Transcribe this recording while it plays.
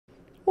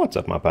What's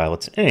up, my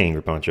pilots?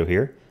 Angryponcho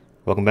here.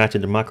 Welcome back to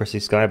Democracy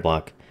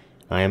Skyblock.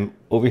 I am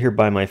over here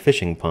by my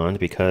fishing pond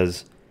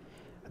because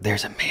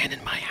there's a man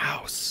in my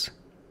house.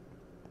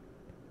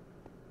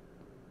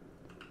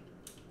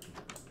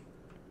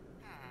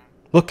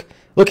 Look,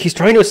 he's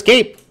trying to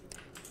escape.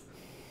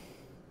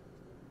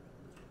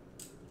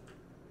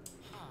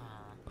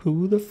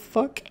 Who the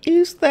fuck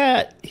is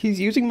that?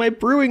 He's using my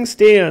brewing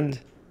stand,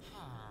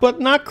 but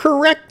not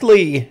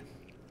correctly.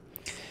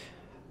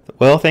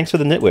 Well, thanks for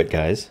the nitwit,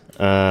 guys.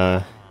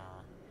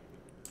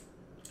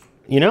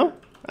 You know,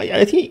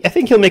 I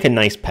think he'll make a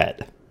nice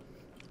pet.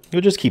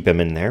 You'll just keep him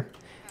in there.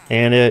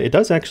 And it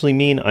does actually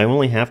mean I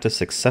only have to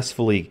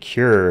successfully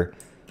cure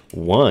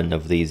one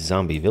of these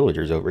zombie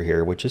villagers over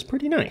here, which is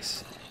pretty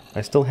nice.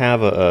 I still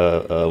have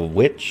a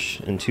witch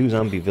and 2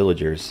 zombie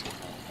villagers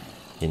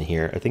in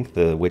here. I think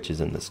the witch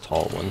is in this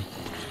tall one.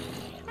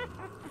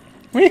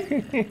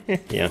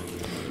 Yeah.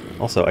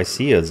 Also, I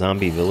see a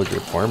zombie villager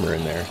farmer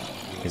in there.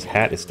 His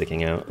hat is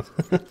sticking out.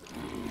 I'm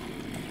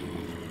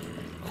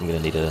gonna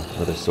need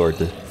another sword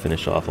to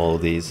finish off all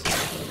of these.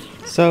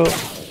 So,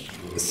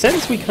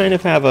 since we kind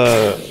of have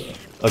a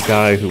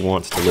guy who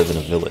wants to live in a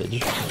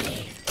village,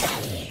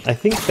 I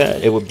think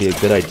that it would be a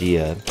good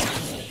idea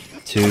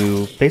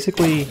to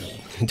basically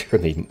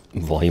turn the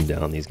volume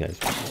down on these guys.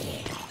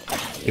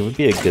 It would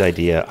be a good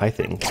idea, I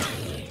think,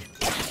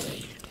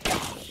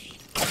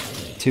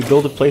 to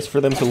build a place for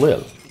them to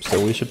live.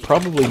 So we should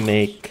probably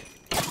make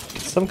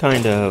some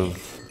kind of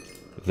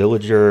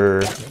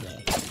villager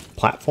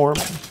platform.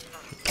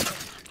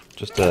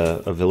 Just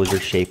a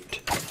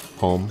villager-shaped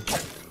home.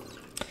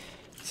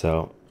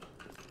 So,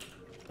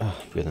 oh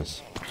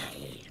goodness.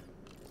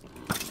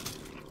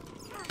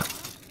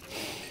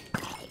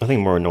 Nothing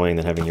more annoying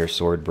than having your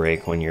sword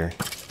break when you're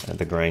at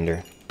the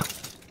grinder.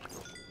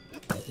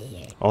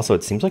 Also,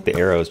 it seems like the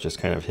arrows just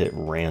kind of hit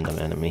random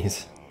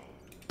enemies.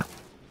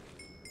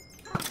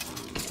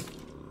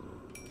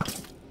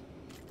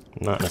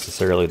 Not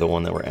necessarily the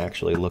one that we're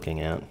actually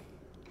looking at.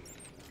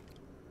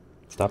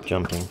 Stop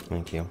jumping,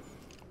 thank you.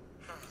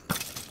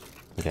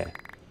 Okay,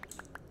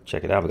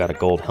 check it out, we got a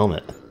gold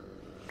helmet.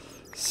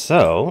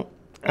 So,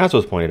 as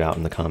was pointed out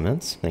in the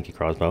comments, thank you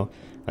Crossbow,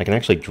 I can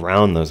actually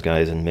drown those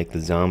guys and make the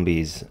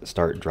zombies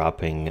start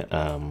dropping,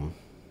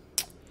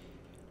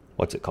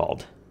 what's it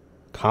called?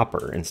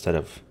 Copper instead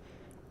of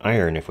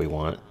iron if we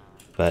want.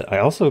 But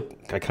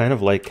I kind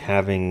of like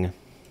having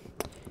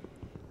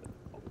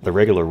the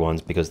regular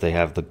ones because they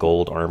have the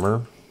gold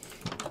armor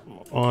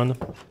on.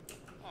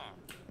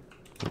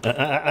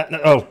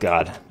 Oh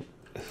god.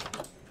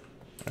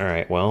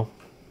 Alright, well.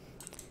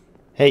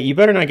 Hey, you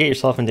better not get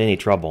yourself into any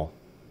trouble.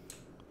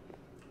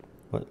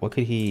 What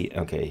could he...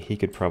 Okay, he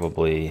could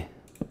probably...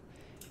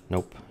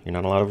 Nope, you're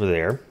not allowed over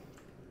there.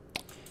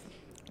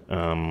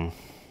 I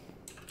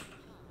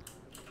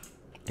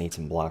need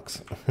some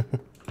blocks.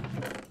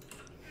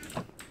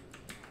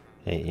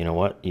 Hey, you know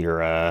what? You're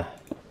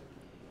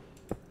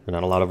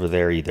not allowed over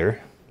there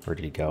either. Where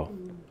did he go?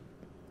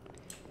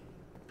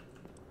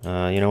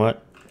 You know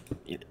what?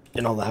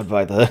 You're not allowed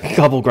by the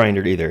cobble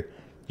grinder either.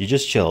 You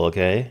just chill,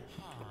 okay?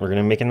 We're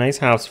gonna make a nice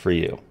house for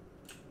you.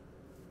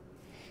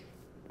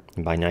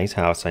 And by nice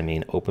house, I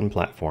mean open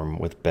platform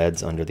with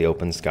beds under the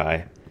open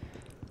sky.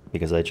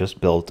 Because I just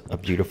built a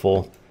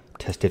beautiful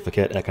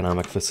testificate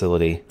economic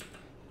facility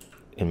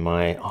in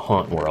my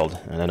haunt world,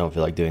 and I don't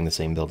feel like doing the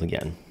same build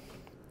again.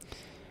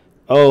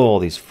 Oh, all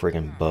these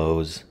friggin'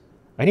 bows.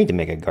 I need to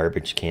make a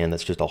garbage can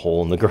that's just a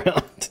hole in the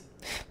ground.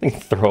 I can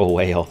throw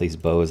away all these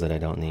bows that I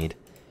don't need.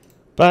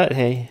 But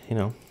hey, you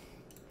know,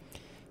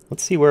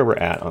 let's see where we're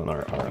at on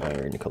our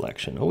iron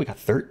collection. Oh, we got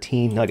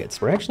 13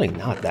 nuggets. We're actually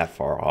not that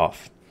far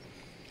off.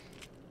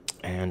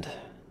 And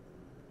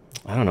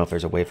I don't know if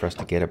there's a way for us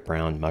to get a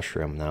brown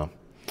mushroom now.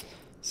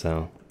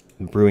 So,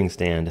 the brewing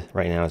stand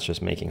right now is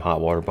just making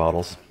hot water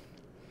bottles.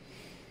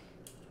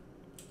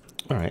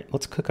 Alright,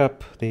 let's cook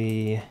up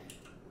the...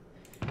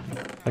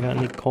 I got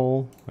any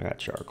coal? I got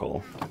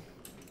charcoal.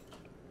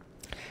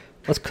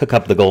 Let's cook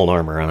up the gold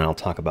armor and I'll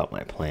talk about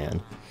my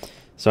plan.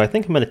 So I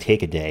think I'm going to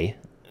take a day.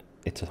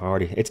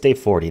 It's day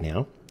 40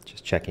 now,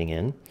 just checking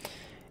in.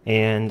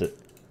 And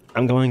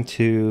I'm going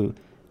to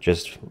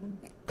just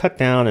cut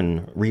down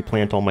and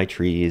replant all my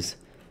trees,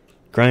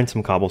 grind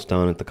some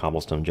cobblestone at the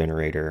cobblestone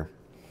generator,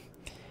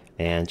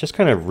 and just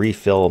kind of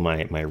refill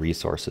my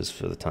resources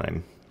for the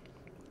time.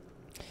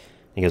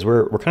 Because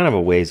we're kind of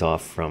a ways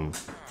off from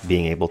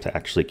being able to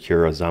actually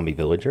cure a zombie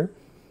villager.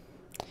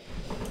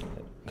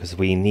 Because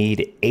we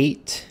need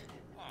 8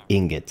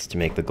 ingots to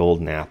make the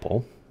golden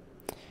apple.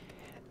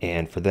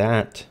 And for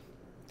that,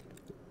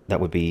 that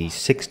would be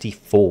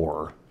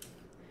 64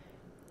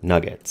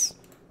 nuggets.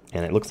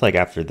 And it looks like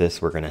after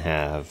this we're going to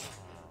have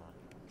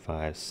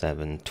 5,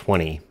 7,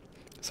 20.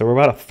 So we're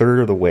about a third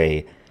of the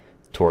way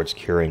towards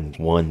curing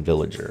 1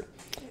 villager.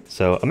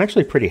 So I'm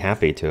actually pretty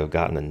happy to have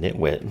gotten a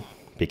nitwit,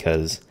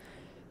 because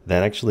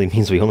that actually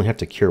means we only have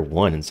to cure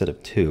 1 instead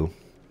of 2.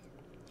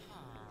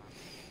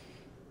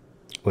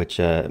 Which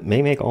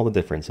may make all the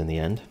difference in the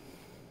end.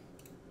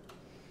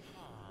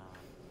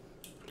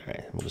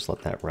 Alright, we'll just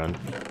let that run.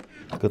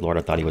 Good lord,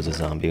 I thought he was a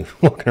zombie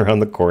walking around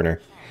the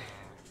corner.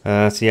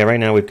 So yeah, right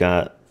now we've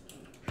got...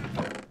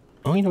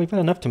 Oh, you know, we've got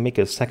enough to make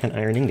a second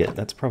iron ingot.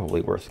 That's probably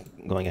worth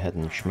going ahead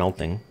and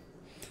smelting.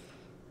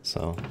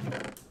 So,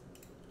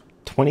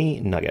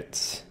 20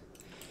 nuggets.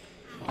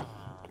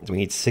 So we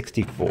need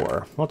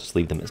 64. I'll just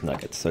leave them as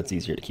nuggets, so it's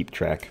easier to keep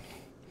track.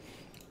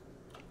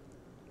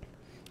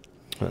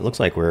 Well, it looks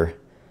like we're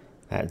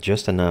at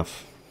just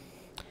enough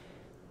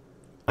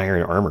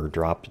iron armor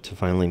dropped to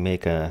finally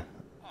make an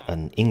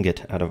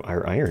ingot out of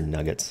our iron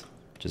nuggets,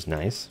 which is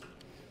nice.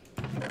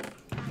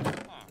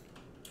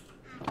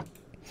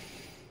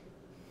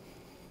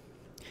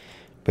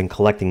 Been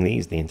collecting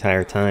these the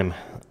entire time.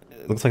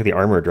 It looks like the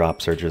armor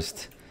drops are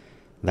just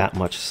that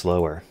much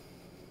slower.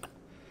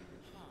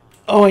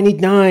 Oh, I need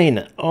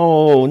 9!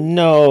 Oh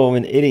no, I'm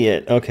an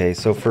idiot. Okay,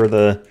 so for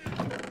the...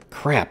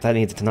 Crap, that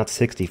means it's not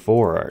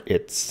 64.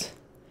 It's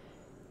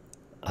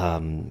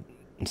not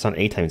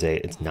 8 times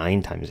 8, it's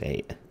 9 times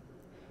 8.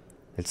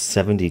 It's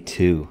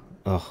 72.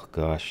 Oh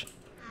gosh.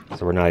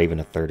 So we're not even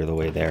a third of the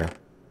way there.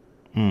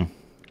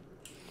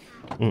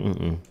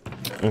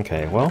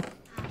 Okay, well...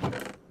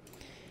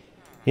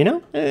 You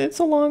know,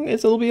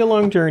 it'll be a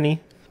long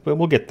journey, but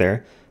we'll get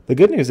there. The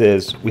good news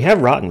is, we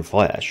have rotten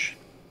flesh.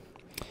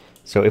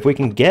 So if we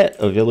can get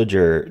a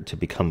villager to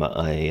become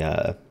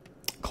a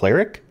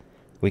cleric,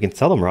 we can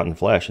sell them rotten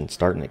flesh and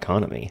start an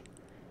economy.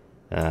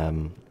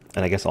 And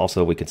I guess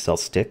also we could sell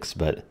sticks,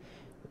 but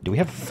do we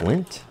have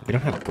flint? We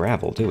don't have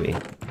gravel, do we?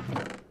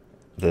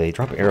 They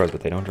drop arrows,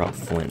 but they don't drop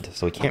flint.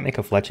 So we can't make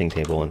a fletching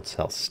table and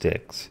sell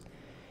sticks.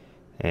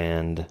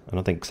 And I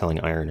don't think selling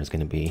iron is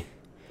going to be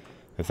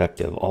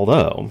effective,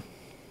 although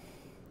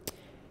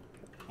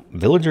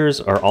villagers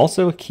are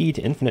also a key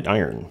to infinite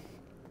iron.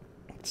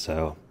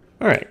 So,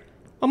 alright,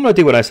 I'm going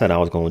to do what I said I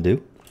was going to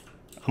do.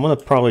 I'm going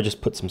to probably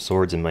just put some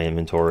swords in my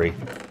inventory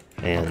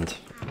and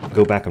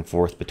go back and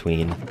forth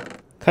between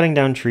cutting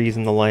down trees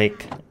and the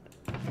like,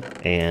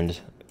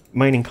 and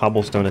mining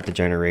cobblestone at the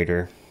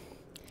generator,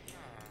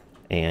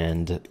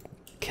 and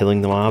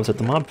killing the mobs at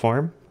the mob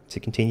farm to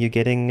continue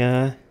getting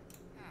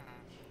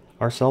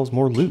ourselves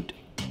more loot.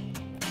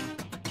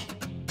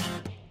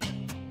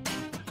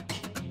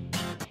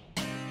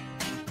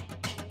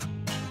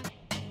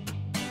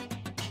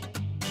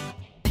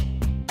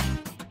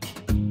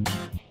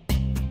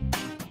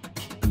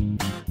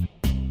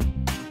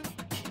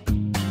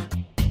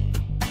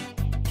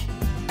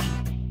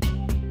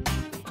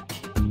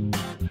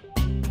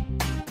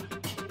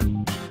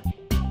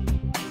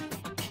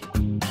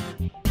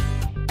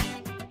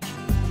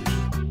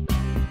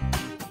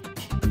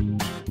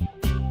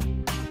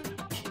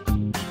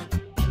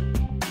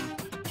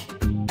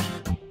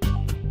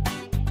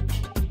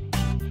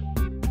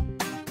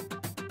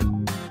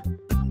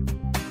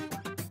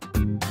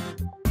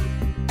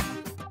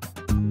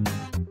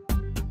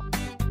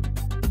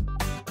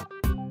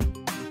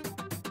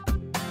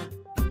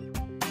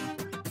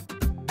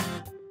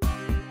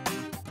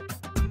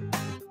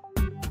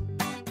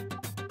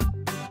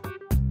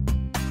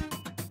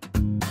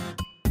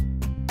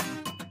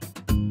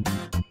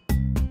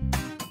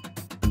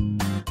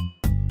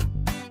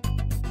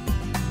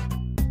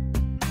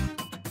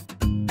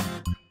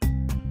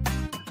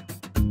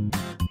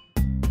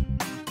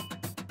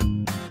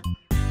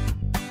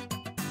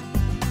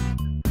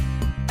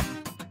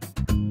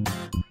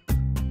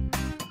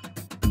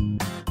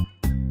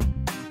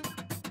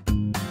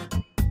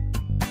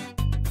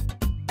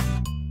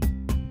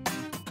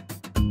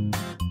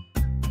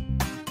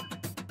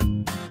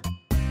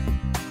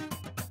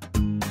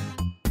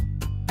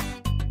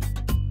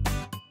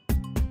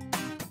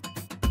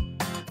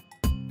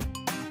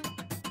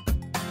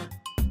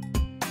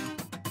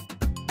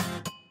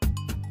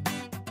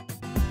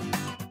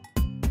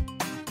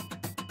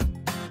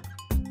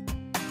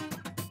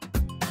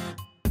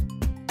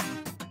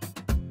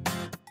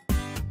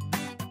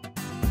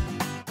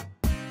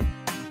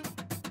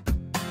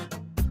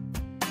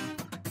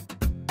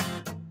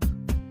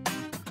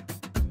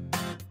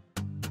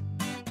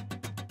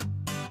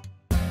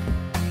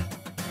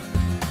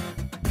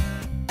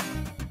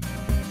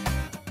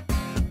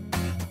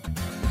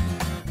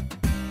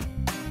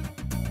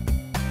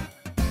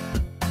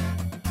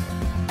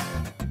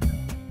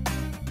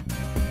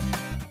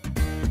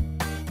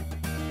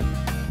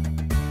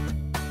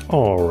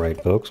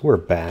 Alright folks, we're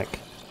back.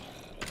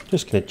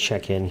 Just gonna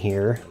check in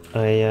here.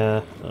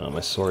 Oh,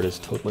 my sword is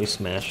totally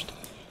smashed.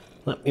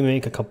 Let me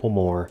make a couple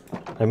more.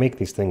 I make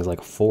these things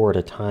like 4 at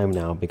a time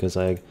now because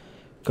I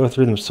go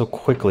through them so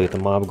quickly at the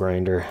mob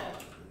grinder.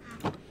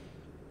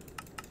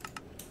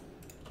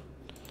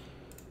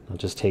 I'll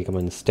just take them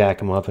and stack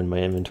them up in my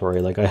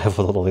inventory like I have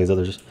with all these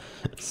other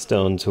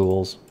stone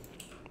tools.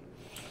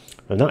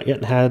 I've not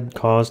yet had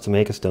cause to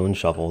make a stone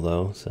shovel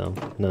though, so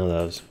none of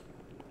those.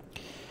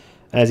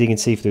 As you can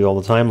see through all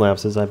the time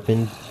lapses, I've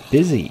been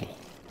busy.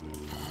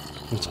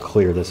 Let's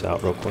clear this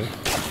out real quick.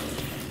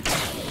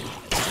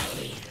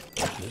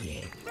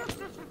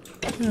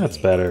 That's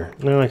better.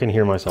 Now I can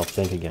hear myself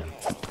think again.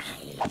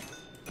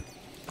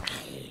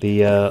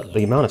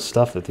 The amount of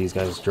stuff that these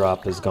guys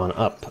drop has gone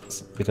up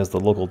because the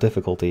local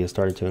difficulty has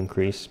started to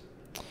increase,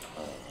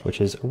 which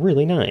is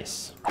really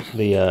nice.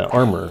 The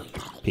armor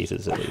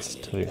pieces, at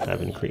least,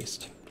 have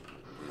increased.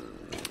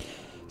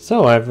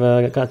 So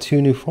I've got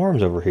 2 new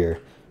farms over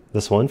here.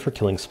 This one for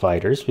killing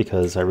spiders,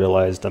 because I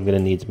realized I'm going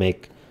to need to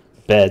make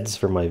beds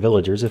for my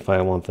villagers if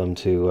I want them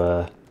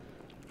to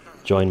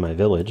join my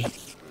village.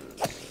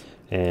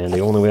 And the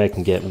only way I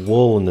can get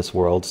wool in this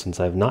world, since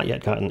I've not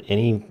yet gotten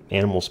any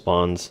animal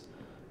spawns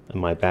in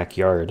my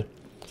backyard,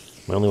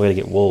 my only way to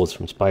get wool is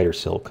from spider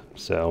silk.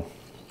 So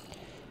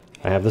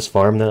I have this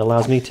farm that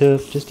allows me to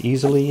just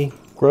easily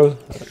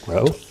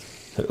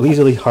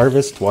easily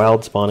harvest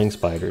wild spawning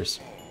spiders.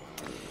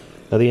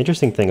 Now the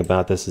interesting thing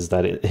about this is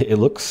that it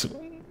looks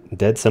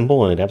dead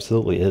simple, and it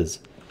absolutely is.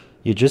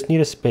 You just need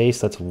a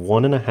space that's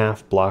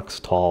 1.5 blocks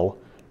tall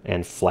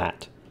and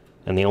flat.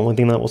 And the only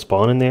thing that will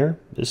spawn in there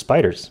is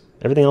spiders.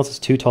 Everything else is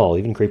too tall,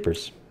 even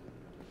creepers.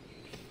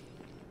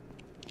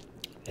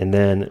 And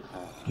then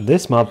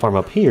this mob farm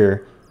up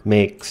here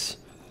makes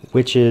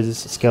witches,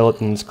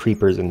 skeletons,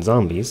 creepers, and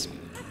zombies.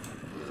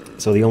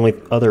 So the only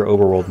other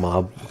overworld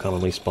mob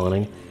commonly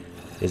spawning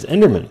is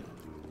Enderman.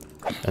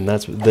 And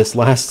that's what this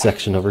last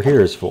section over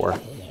here is for.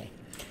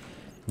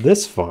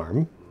 This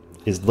farm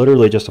is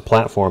literally just a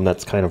platform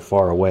that's kind of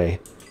far away.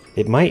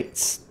 It might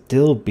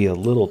still be a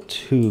little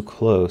too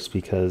close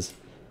because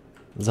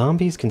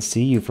zombies can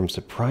see you from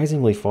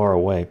surprisingly far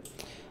away.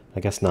 I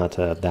guess not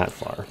that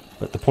far.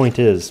 But the point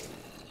is,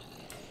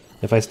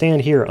 if I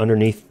stand here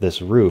underneath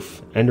this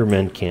roof,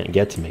 Endermen can't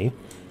get to me.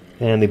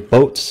 And the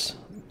boats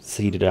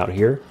seated out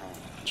here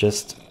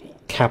just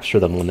capture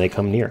them when they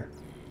come near.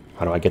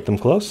 How do I get them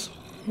close?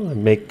 Well, I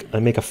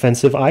make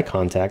offensive eye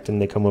contact and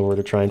they come over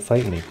to try and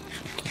fight me.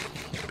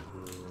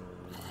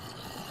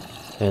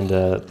 And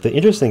the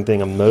interesting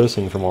thing I'm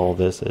noticing from all of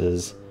this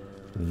is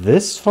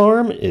this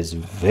farm is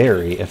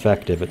very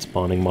effective at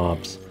spawning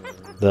mobs.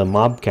 The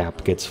mob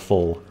cap gets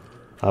full.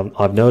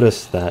 I've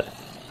noticed that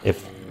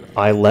if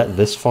I let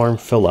this farm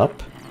fill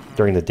up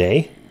during the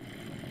day,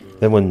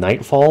 then when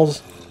night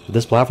falls,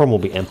 this platform will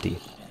be empty.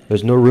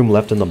 There's no room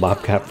left in the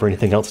mob cap for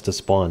anything else to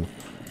spawn.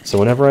 So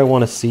whenever I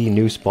want to see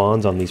new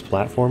spawns on these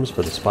platforms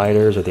for the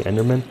spiders or the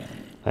endermen,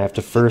 I have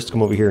to first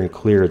come over here and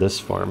clear this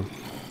farm.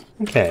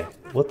 Okay,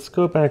 let's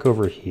go back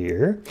over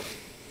here,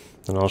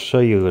 and I'll show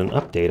you an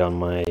update on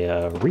my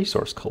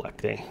resource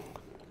collecting.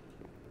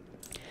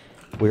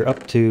 We're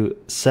up to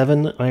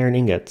 7 iron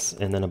ingots,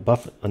 and then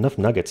enough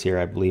nuggets here,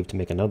 I believe, to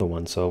make another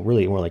one, so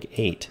really more like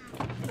 8,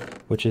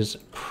 which is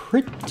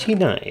pretty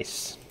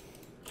nice.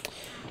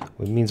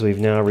 It means we've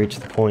now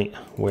reached the point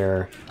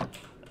where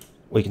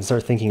we can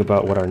start thinking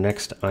about what our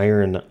next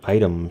iron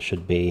item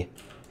should be,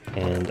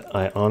 and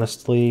I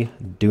honestly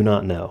do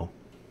not know.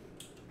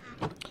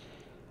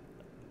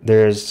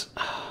 There's...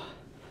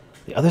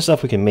 the other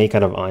stuff we can make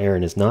out of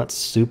iron is not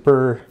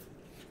super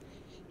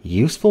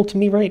useful to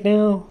me right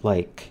now.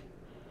 Like,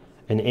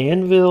 an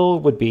anvil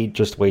would be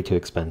just way too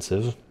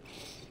expensive.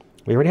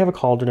 We already have a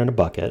cauldron and a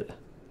bucket,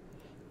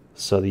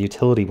 so the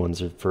utility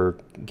ones are for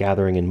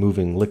gathering and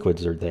moving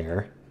liquids are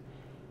there.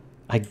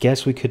 I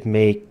guess we could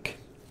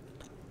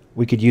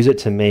use it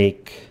to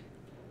make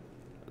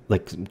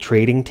like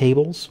trading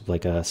tables.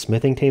 Like a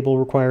smithing table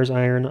requires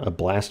iron, a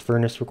blast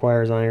furnace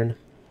requires iron.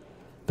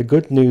 The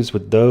good news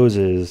with those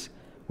is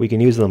we can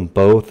use them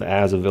both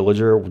as a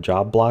villager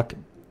job block,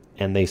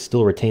 and they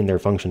still retain their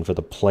function for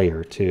the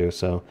player too.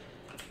 So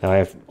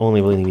I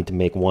only really need to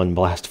make 1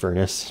 blast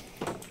furnace.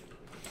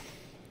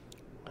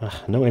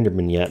 No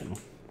enderman yet.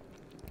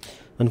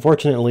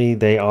 Unfortunately,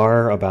 they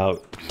are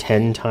about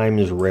 10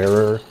 times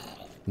rarer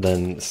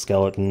than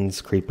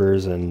skeletons,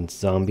 creepers, and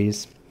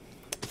zombies.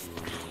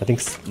 I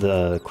think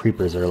the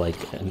creepers are like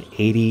an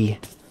 80,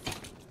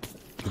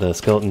 the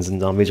skeletons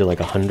and zombies are like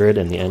 100,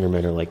 and the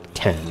endermen are like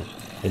 10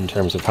 in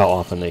terms of how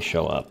often they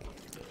show up.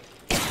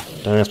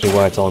 Don't ask me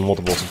why it's all in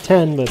multiples of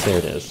 10, but there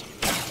it is.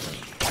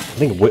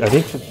 I think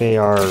that they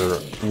are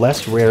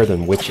less rare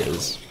than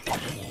witches,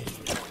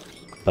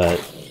 but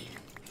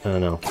I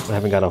don't know. I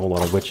haven't got a whole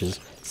lot of witches.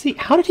 See,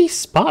 how did he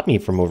spot me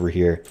from over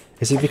here?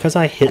 Is it because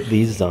I hit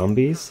these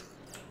zombies?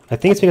 I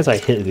think it's because I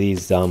hit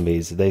these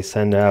zombies. They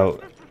send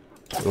out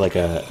like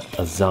a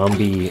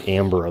zombie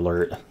amber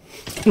alert.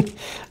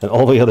 And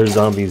all the other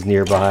zombies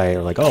nearby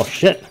are like, oh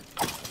shit,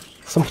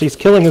 somebody's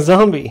killing a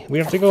zombie. We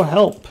have to go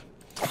help.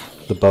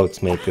 The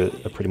boats make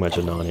it pretty much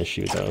a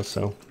non-issue though,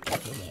 so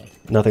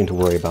nothing to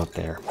worry about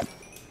there.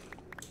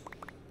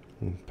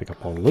 Pick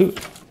up all the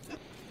loot.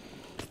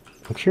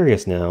 I'm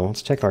curious now.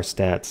 Let's check our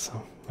stats.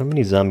 How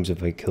many zombies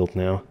have I killed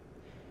now?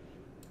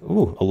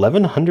 Ooh,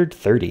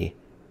 1,130.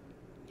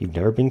 You've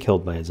never been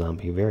killed by a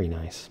zombie. Very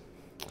nice.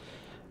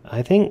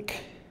 I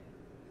think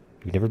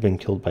you've never been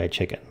killed by a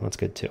chicken. That's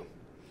good too.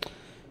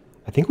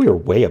 I think we were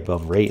way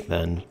above rate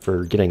then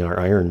for getting our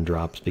iron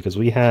drops, because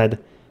we had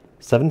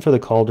 7 for the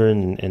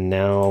cauldron and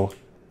now...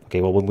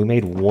 Okay, well, we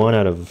made 1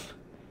 out of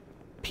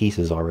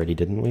pieces already,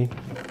 didn't we?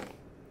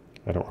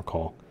 I don't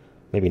recall.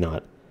 Maybe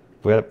not.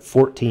 We had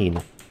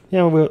 14,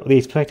 Yeah, the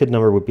expected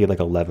number would be like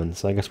 11,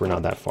 so I guess we're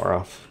not that far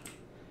off.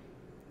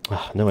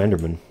 No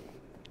Enderman.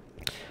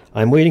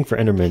 I'm waiting for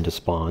Endermen to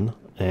spawn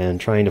and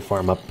trying to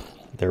farm up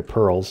their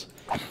pearls,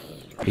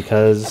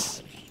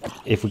 because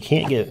if we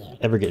can't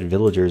ever get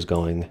villagers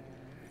going,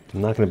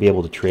 I'm not going to be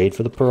able to trade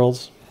for the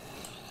pearls.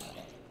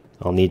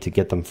 I'll need to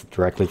get them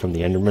directly from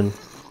the Enderman.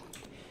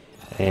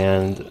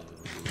 And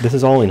this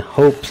is all in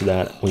hopes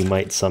that we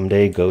might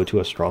someday go to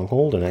a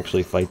stronghold and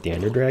actually fight the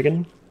Ender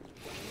Dragon.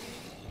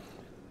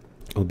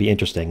 It would be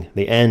interesting.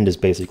 The end is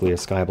basically a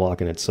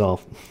skyblock in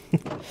itself.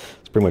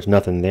 There's pretty much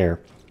nothing there.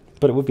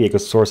 But it would be a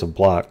good source of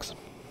blocks.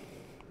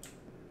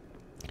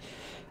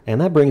 And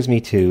that brings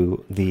me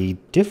to the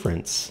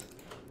difference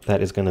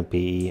that is going to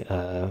be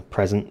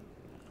present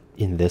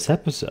in this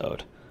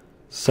episode.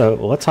 So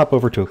let's hop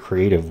over to a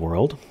creative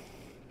world.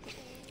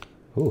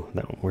 Ooh,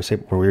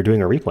 we're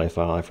doing a replay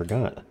file, I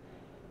forgot.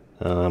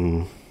 I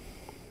don't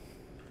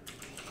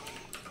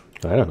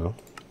know.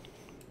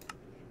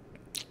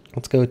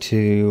 Let's go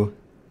to,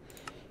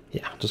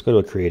 just go to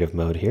a creative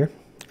mode here.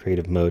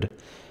 Creative mode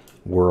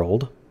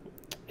world.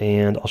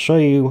 And I'll show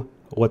you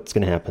what's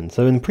going to happen.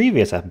 So in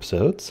previous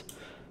episodes,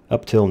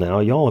 up till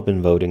now, y'all have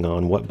been voting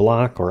on what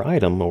block or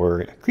item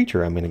or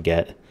creature I'm going to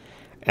get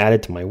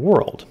added to my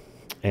world.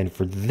 And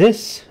for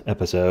this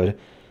episode,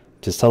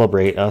 to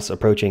celebrate us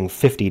approaching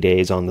 50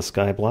 days on the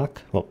Skyblock,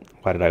 well,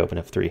 why did I open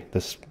F3?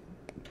 This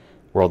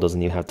world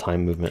doesn't even have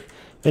time movement.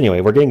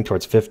 Anyway, we're getting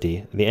towards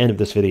 50. The end of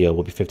this video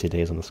will be 50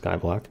 days on the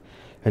Skyblock.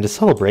 And to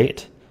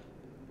celebrate,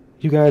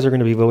 you guys are going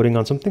to be voting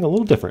on something a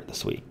little different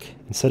this week.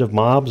 Instead of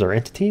mobs or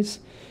entities,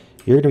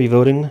 you're going to be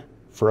voting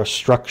for a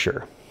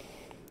structure.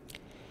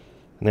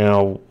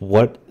 Now,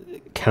 what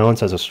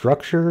counts as a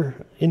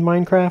structure in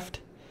Minecraft?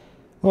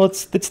 Well,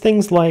 it's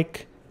things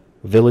like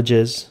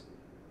villages,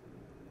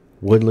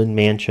 woodland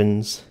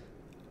mansions,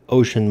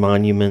 ocean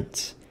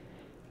monuments,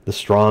 the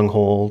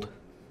stronghold,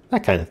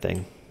 that kind of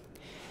thing.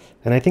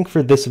 And I think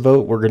for this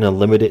vote, we're going to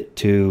limit it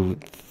to,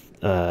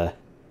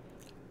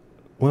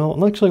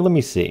 well, actually, let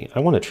me see. I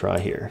want to try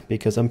here,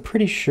 because I'm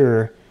pretty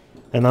sure,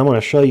 and I want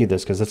to show you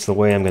this, because that's the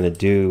way I'm going to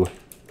do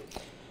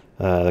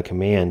the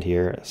command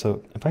here.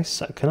 So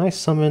if can I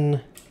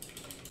summon,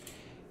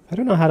 I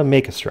don't know how to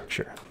make a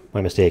structure.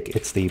 My mistake.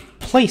 It's the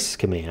place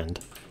command,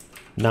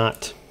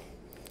 not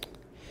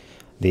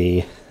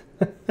the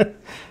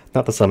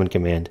not the summon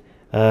command.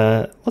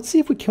 Let's see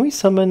if can we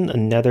summon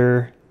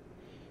another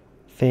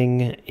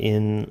thing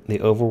in the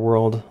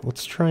overworld.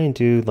 Let's try and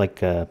do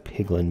like a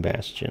Piglin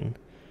Bastion.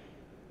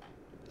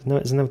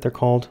 Isn't that what they're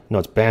called? No,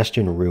 it's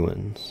Bastion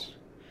Ruins.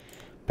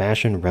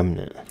 Bastion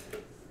Remnant.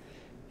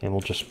 And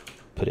we'll just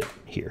put it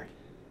here.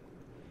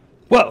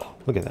 Whoa!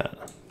 Look at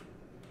that.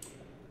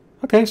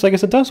 Okay, so I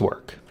guess it does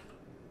work.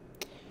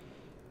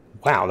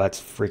 Wow, that's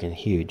freaking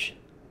huge.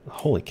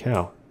 Holy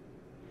cow.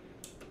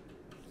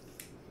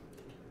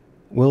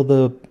 Will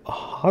the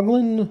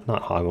Hoglin...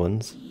 Not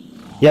Hoglins.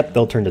 Yep,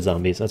 they'll turn to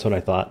zombies. That's what I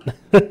thought.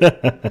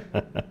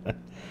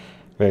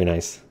 Very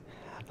nice.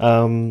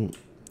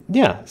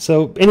 Yeah,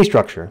 so any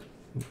structure.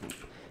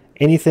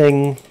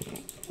 Anything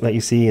that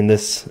you see in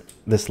this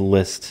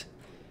list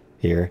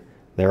here,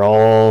 they're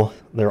all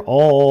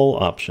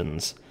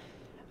options.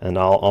 And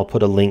I'll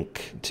put a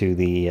link to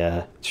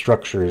the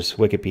structures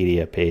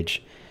Wikipedia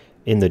page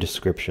in the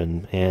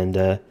description.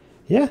 And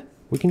yeah,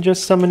 we can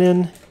just summon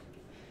in,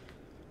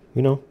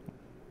 you know,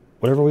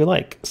 whatever we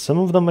like. Some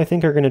of them I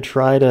think are going to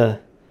try to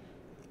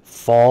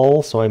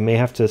fall, so I may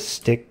have to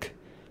stick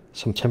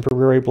some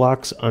temporary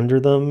blocks under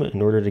them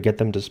in order to get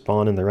them to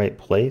spawn in the right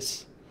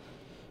place.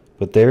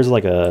 But there's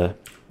like a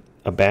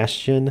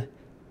bastion.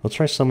 Let's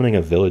try summoning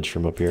a village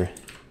from up here.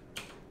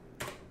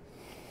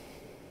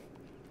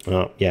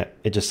 Oh, yeah,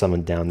 it just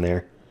summoned down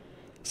there.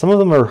 Some of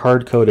them are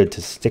hard-coded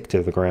to stick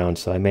to the ground,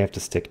 so I may have to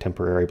stick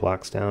temporary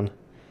blocks down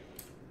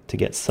to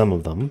get some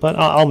of them. But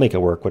I'll make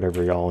it work,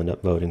 whatever y'all end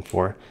up voting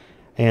for.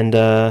 And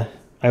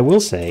I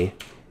will say,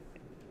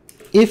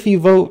 if you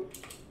vote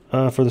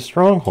for the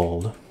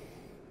stronghold,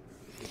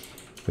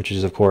 which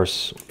is, of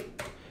course,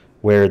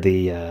 where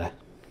the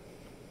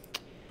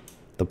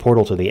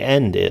portal to the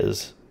end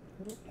is,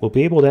 we'll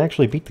be able to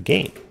actually beat the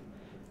game.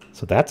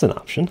 So that's an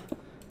option.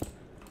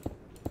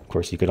 Of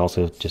course, you could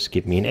also just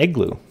give me an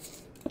igloo.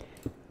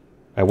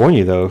 I warn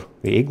you, though,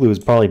 the igloo is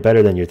probably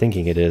better than you're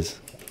thinking it is.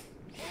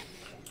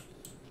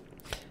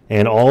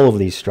 And all of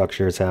these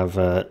structures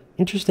have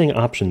interesting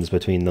options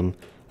between them.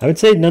 I would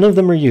say none of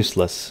them are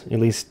useless, at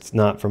least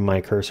not from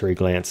my cursory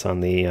glance on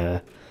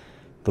the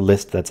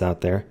list that's out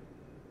there.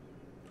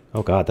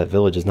 Oh god, that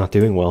village is not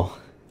doing well.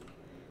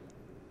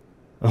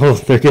 Oh,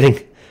 they're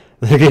getting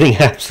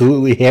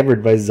absolutely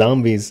hammered by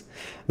zombies.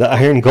 The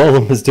Iron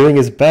Golem is doing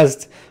his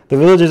best. The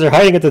villagers are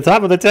hiding at the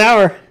top of the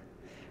tower.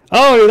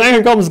 Oh, the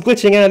Iron Golem's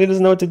glitching out. He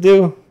doesn't know what to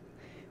do.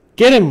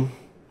 Get him.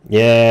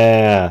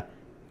 Yeah.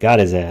 Got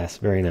his ass.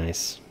 Very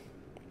nice.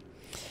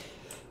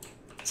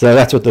 So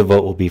that's what the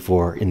vote will be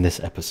for in this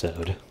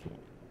episode.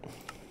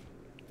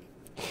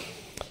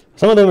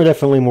 Some of them are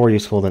definitely more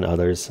useful than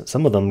others.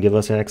 Some of them give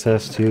us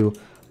access to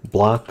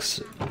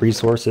blocks,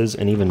 resources,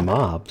 and even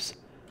mobs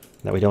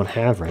that we don't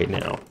have right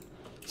now.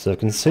 So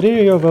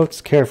consider your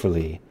votes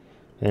carefully.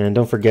 And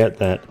don't forget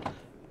that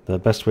the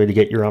best way to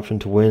get your option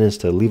to win is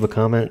to leave a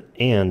comment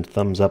and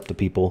thumbs up the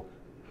people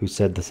who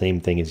said the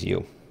same thing as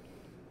you.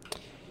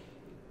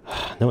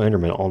 No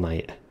Enderman all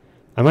night.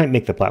 I might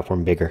make the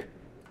platform bigger.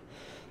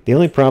 The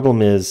only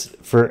problem is,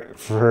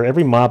 for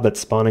every mob that's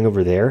spawning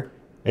over there,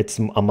 it's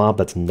a mob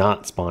that's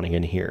not spawning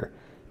in here.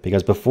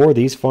 Because before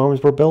these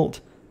farms were built,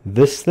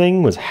 this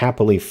thing was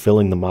happily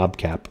filling the mob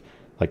cap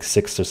like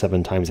 6 or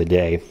 7 times a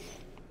day.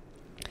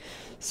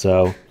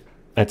 So,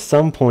 at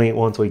some point,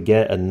 once we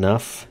get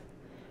enough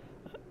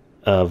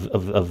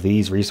of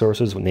these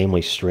resources,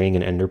 namely string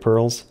and ender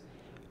pearls,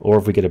 or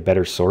if we get a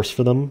better source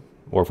for them,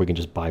 or if we can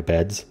just buy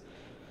beds,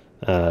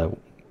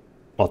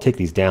 I'll take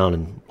these down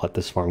and let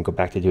this farm go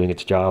back to doing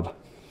its job.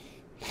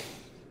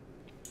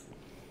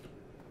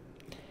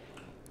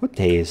 What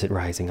day is it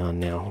rising on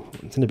now?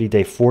 It's going to be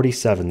day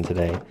 47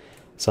 today.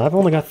 So I've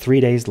only got 3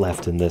 days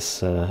left in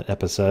this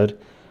episode.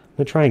 I'm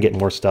going to try and get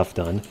more stuff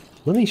done.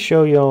 Let me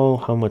show you all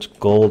how much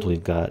gold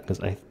we've got, because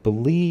I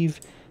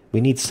believe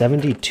we need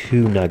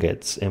 72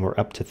 nuggets, and we're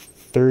up to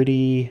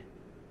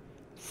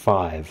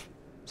 35.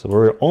 So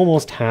we're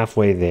almost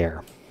halfway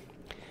there.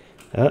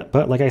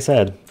 But like I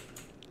said,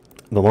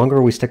 the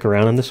longer we stick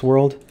around in this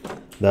world,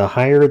 the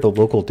higher the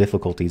local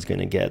difficulty is going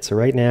to get. So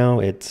right now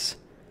it's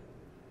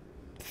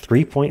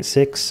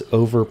 3.6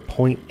 over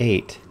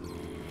 0.8.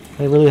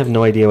 I really have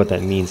no idea what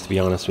that means, to be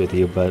honest with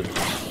you, but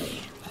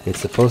it's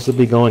supposed to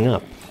be going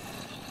up.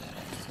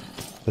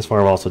 This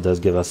farm also does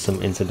give us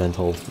some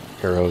incidental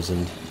arrows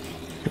and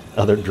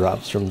other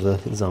drops from the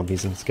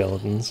zombies and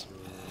skeletons.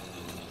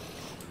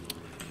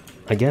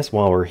 I guess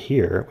while we're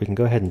here, we can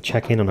go ahead and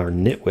check in on our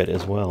nitwit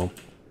as well.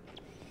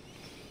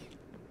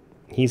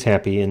 He's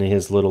happy in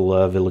his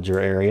little villager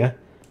area.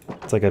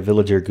 It's like a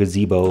villager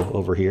gazebo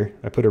over here.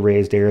 I put a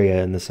raised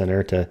area in the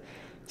center to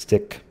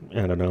stick,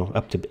 I don't know,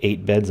 up to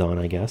 8 beds on,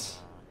 I guess.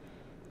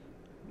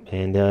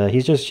 And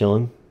he's just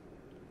chilling.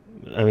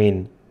 I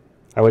mean,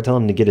 I would tell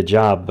him to get a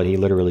job, but he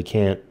literally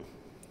can't.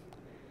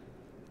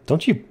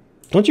 Don't you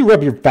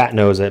rub your fat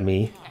nose at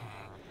me.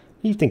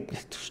 You think,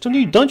 don't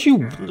you think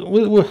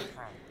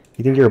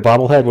you're a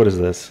bobblehead? What is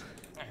this?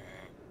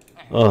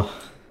 Oh,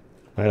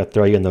 I gotta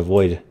throw you in the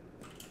void.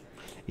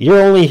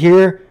 You're only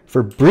here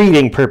for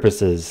breeding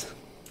purposes.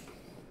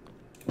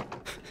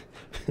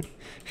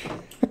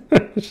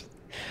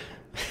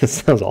 It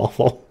sounds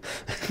awful.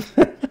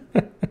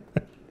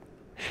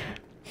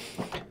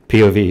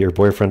 POV, your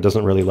boyfriend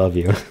doesn't really love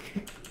you.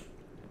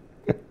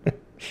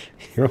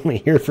 You're only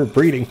here for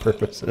breeding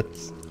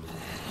purposes.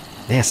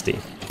 Nasty.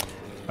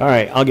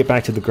 Alright, I'll get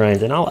back to the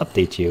grind, and I'll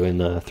update you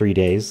in 3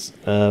 days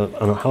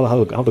on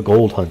how the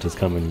gold hunt is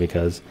coming,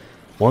 because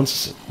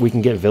once we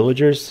can get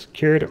villagers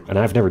cured, and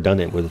I've never done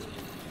it with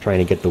trying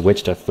to get the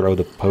witch to throw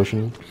the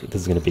potion,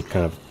 this is going to be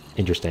kind of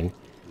interesting.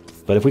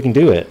 But if we can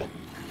do it,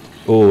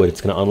 oh,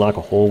 it's going to unlock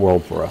a whole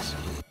world for us.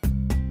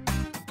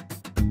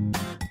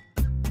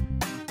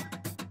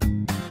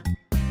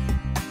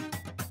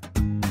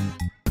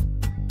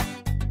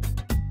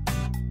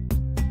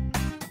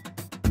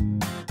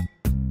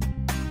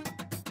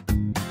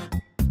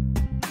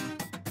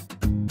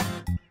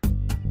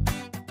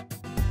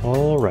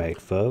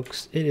 Alright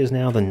folks, it is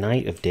now the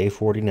night of day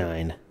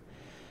 49.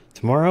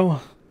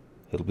 Tomorrow,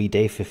 it'll be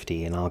day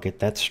 50, and I'll get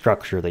that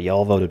structure that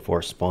y'all voted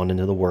for spawned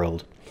into the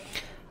world.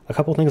 A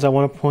couple things I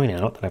want to point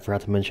out that I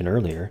forgot to mention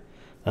earlier.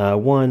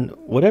 One,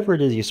 whatever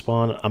it is you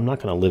spawn, I'm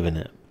not going to live in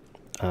it.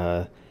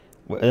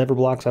 Whatever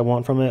blocks I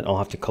want from it, I'll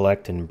have to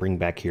collect and bring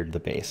back here to the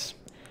base.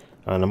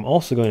 And I'm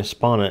also going to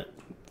spawn it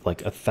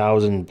like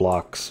 1,000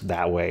 blocks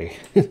that way.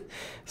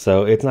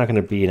 So it's not going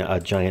to be a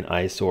giant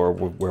eyesore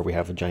where we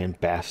have a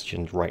giant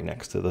bastion right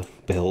next to the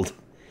build.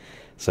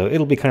 So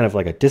it'll be kind of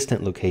like a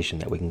distant location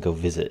that we can go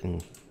visit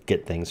and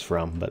get things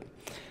from, but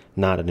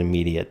not an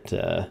immediate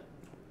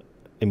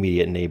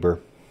neighbor.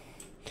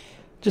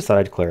 Just thought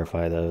I'd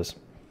clarify those.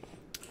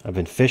 I've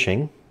been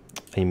fishing.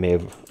 You may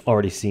have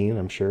already seen,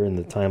 I'm sure, in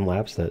the time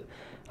lapse that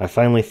I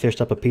finally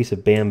fished up a piece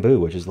of bamboo,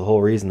 which is the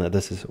whole reason that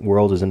this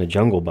world is in a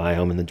jungle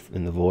biome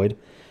in the void.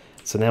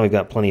 So now we've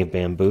got plenty of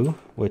bamboo,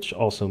 which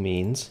also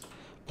means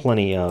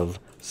plenty of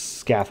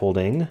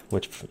scaffolding,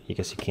 which I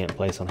guess you can't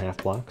place on half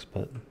blocks,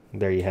 but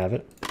there you have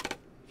it.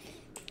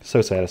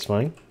 So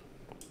satisfying.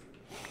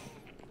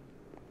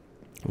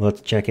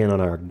 Let's check in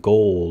on our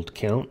gold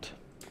count.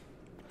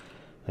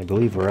 I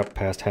believe we're up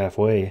past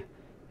halfway.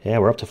 Yeah,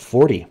 we're up to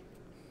 40.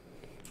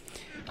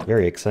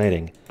 Very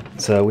exciting.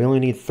 So we only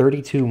need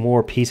 32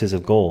 more pieces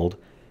of gold,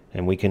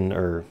 and we can,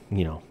 or,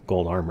 you know,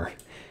 gold armor,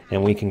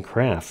 and we can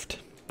craft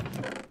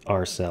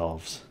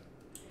ourselves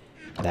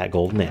that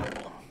golden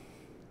apple.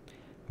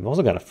 We've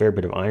also got a fair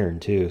bit of iron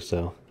too,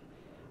 so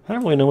I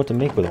don't really know what to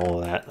make with all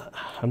of that.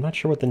 I'm not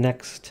sure what the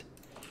next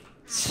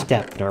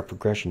step in our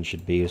progression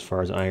should be as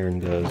far as iron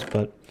goes,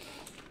 but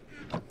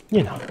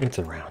you know, it's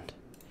around.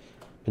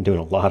 Been doing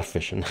a lot of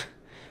fishing.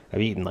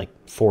 I've eaten like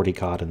 40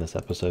 cod in this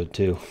episode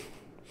too.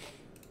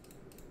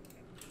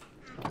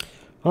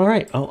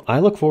 Alright, I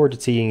look forward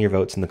to seeing your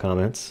votes in the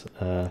comments.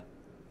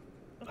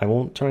 I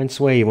won't try and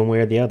sway you one way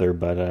or the other,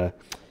 but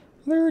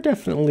there are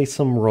definitely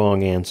some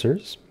wrong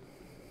answers.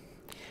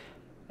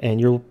 And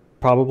you'll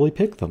probably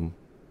pick them.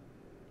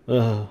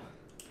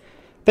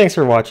 Thanks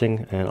for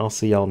watching, and I'll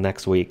see y'all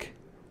next week.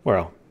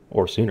 Well,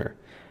 or sooner,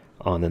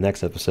 on the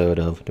next episode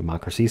of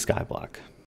Democracy Skyblock.